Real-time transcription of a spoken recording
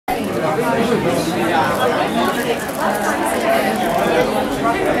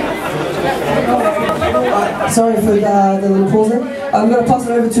Sorry for the little pause there. I'm going to pass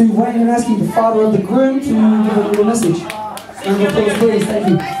it over to Wayne Yanaski, the father of the groom, to give a little message. Round of applause, please. Thank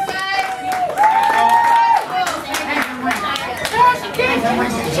you.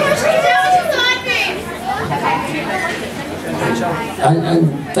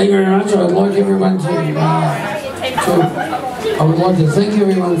 And thank you very much. I'd like everyone to I would like to thank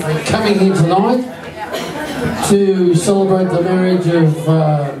everyone for coming here tonight to celebrate the marriage of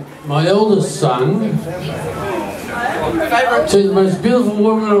my eldest son to the most beautiful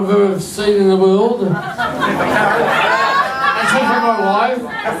woman I've ever seen in the world. That's for my wife,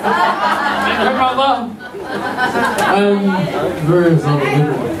 her mother, and various other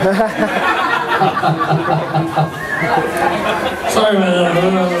people. Sorry about that.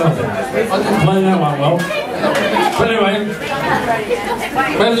 I didn't play that one well. But anyway,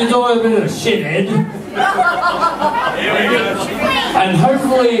 Matthew's always been a shithead. And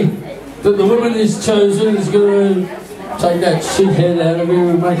hopefully that the woman he's chosen is going to take that shithead out of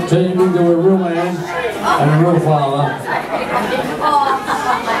him and turn him into a real man and a real father.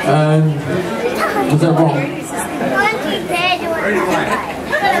 And is that wrong?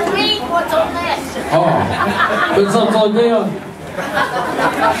 Oh, but sometimes they are.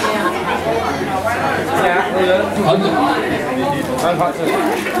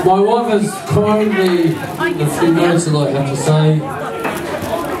 My wife has kindly the few words that I have to say,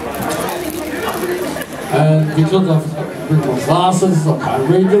 and because I've read my glasses, I can't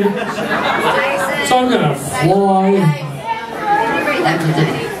read them, so I'm going to fly.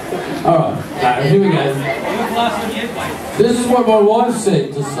 Alright, now here we go. This is what my wife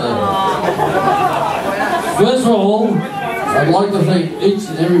said to say. First of all, I'd like to thank each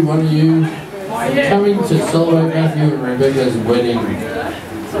and every one of you for coming to celebrate Mathew and Rebecca's wedding.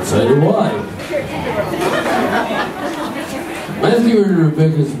 So do I. Mathew and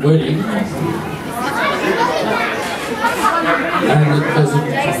Rebecca's wedding, and it doesn't.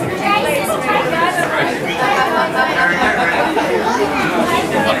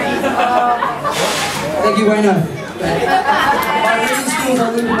 Thank you, Wayno.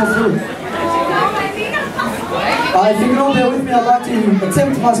 If you can all bear with me, I'd like to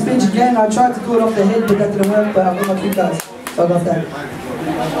attempt my speech again. I tried to do it off the head, but that didn't work, but I've got my cue cards, so I got that.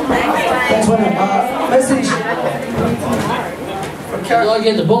 Thanks, Wayno. Message. Can I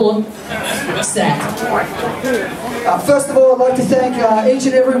get the bullet? First of all, I'd like to thank each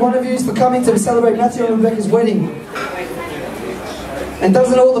and every one of you for coming to celebrate Mathew and Rebecca's wedding. And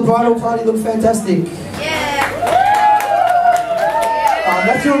doesn't all the bridal party look fantastic? Yeah!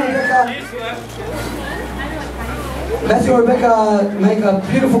 Mathew and Rebecca make a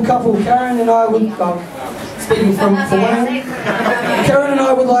beautiful couple. Karen and I would, speaking for Wayne, Karen and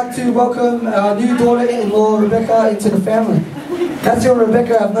I would like to welcome our new daughter-in-law, Rebecca, into the family. Mathew and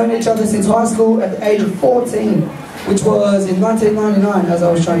Rebecca have known each other since high school at the age of 14, which was in 1999, as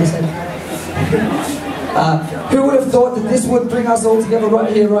I was trying to say. Who would have thought that this would bring us all together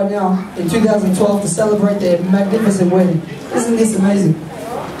right here, right now, in 2012 to celebrate their magnificent wedding? Isn't this amazing?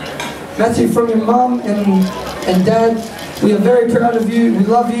 Mathew, from your mum and dad, we are very proud of you, we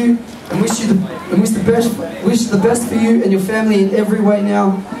love you, and wish the best for you and your family in every way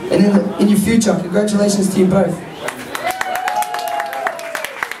now and in your future. Congratulations to you both.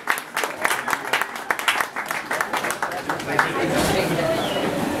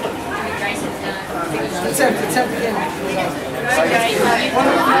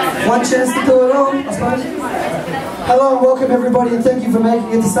 One chance to do it all, I suppose. Hello and welcome everybody, and thank you for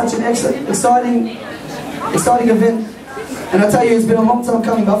making it to such an exciting event. And I tell you, it's been a long time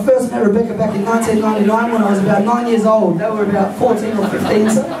coming. I first met Rebecca back in 1999 when I was about 9 years old. They were about 14 or 15.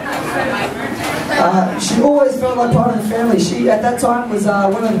 So. She always felt like part of the family. She, at that time, was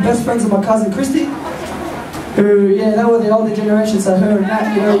one of the best friends of my cousin Christy, who, yeah, they were the older generation, so her and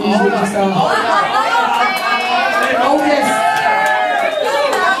Matt, you know, usually just...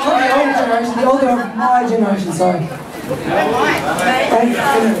 the older of my generation, sorry.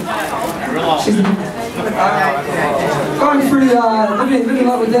 She's going through living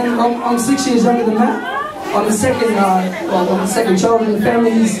life with them. I'm 6 years younger than Matt. I'm the second, I'm the second child in the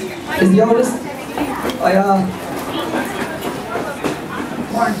family. He's the oldest.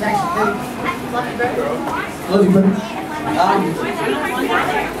 Love you, brother.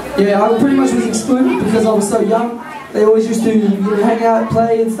 Yeah, I pretty much was excluded because I was so young. They always used to hang out,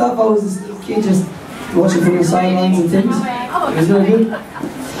 play and stuff. I was a kid just watching from the sidelines and things. It was no good.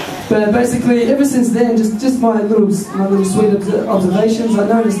 But basically, ever since then, just my little sweet observations. I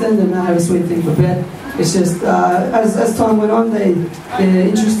don't understand them now. I have a sweet thing for bed. It's just as time went on, their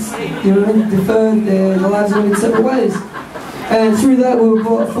interests, deferred. Their lives went in separate ways. And through that, we were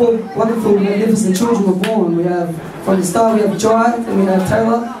brought 4 wonderful, magnificent children were born. We have, from the start, we have Jai, then we have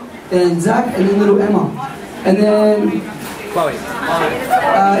Taylor, then Zach, and then little Emma. And then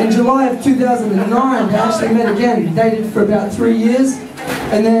in July of 2009, they actually met again, dated for about 3 years.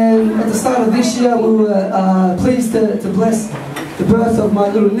 And then at the start of this year, we were pleased to bless the birth of my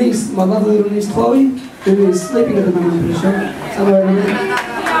little niece, my lovely little niece Chloe, who is sleeping at the moment, I'm pretty sure. Somewhere over there.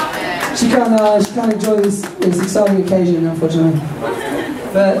 She can't enjoy this exciting occasion, unfortunately.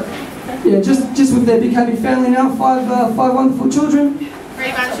 But yeah, just with their big happy family now, 5 wonderful children.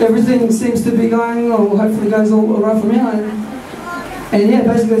 Everything seems to be going, or hopefully goes all right from here. And yeah,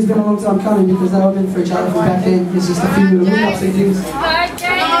 basically it's been a long time coming because they've been for each other from back then. There's just a few little hiccups and things.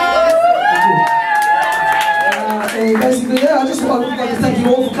 And basically, yeah, I'd like to thank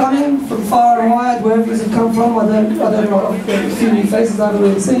you all for coming from far and wide, wherever you have come from. I don't know, a few new faces I haven't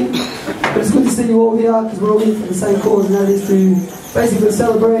really seen. But it's good to see you all here because we're all here for the same cause, and that is to basically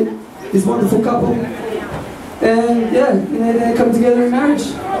celebrate this wonderful couple. And yeah, they're coming together in marriage.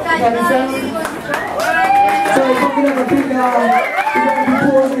 So if I could have a big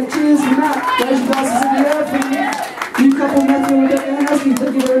applause and a cheers from Matt. Raise your glasses in the air for the new couple, Mathew and Rebbeca.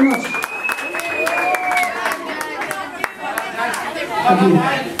 Thank you very much. Thank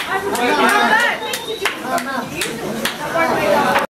you.